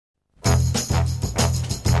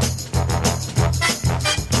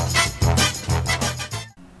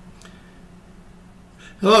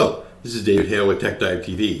Hello, this is David Hale with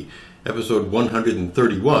TechDiveTV, episode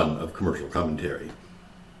 131 of Commercial Commentary.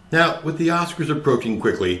 Now, with the Oscars approaching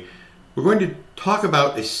quickly, we're going to talk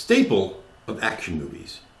about a staple of action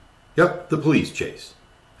movies. Yep, the police chase.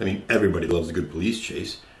 I mean, everybody loves a good police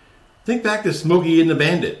chase. Think back to Smokey and the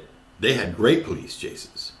Bandit. They had great police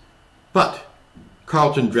chases. But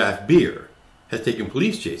Carlton Draft Beer has taken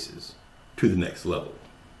police chases to the next level.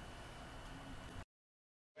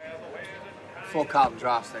 Full Carlton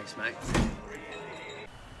drafts, thanks, mate.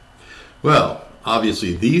 Well,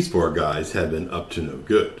 obviously these four guys have been up to no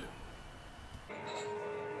good.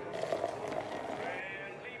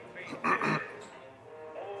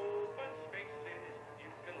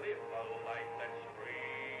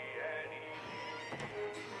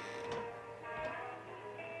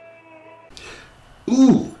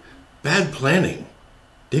 Ooh, bad planning.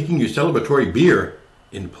 Taking your celebratory beer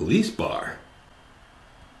in a police bar.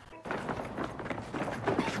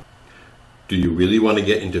 Do you really want to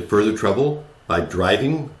get into further trouble by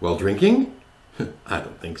driving while drinking? I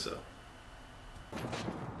don't think so.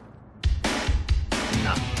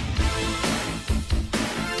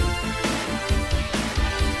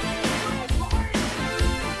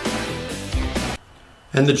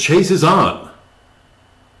 And the chase is on.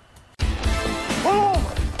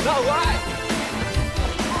 Oh, no way!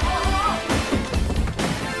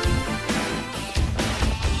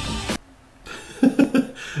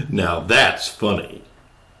 Now that's funny.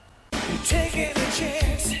 Taking a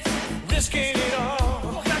chance, risking it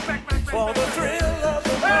all for the thrill of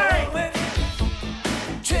the moment.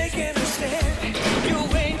 Taking a stand, you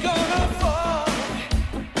ain't gonna fall.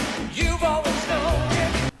 You've always known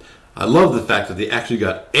it. I love the fact that they actually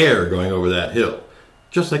got air going over that hill,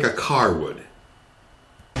 just like a car would.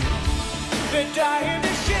 They're dying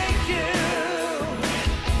to shake you,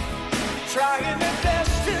 trying their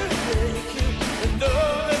best to break you, and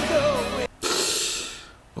though they're going.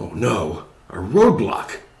 Oh no, a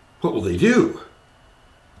roadblock. What will they do?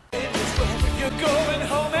 You're going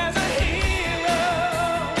home as a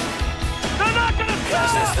hero. They're not gonna stop.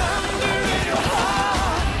 'Cause there's thunder in your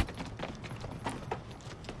heart.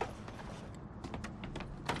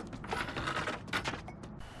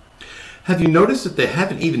 Have you noticed that they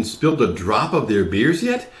haven't even spilled a drop of their beers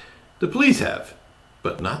yet? The police have,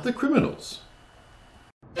 but not the criminals.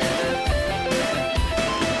 'Cause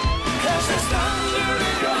there's thunder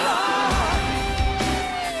in your heart.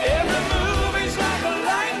 Every movie's like a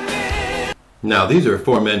lightning. Now these are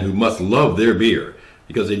four men who must love their beer,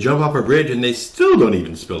 because they jump off a bridge and they still don't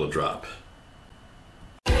even spill a drop.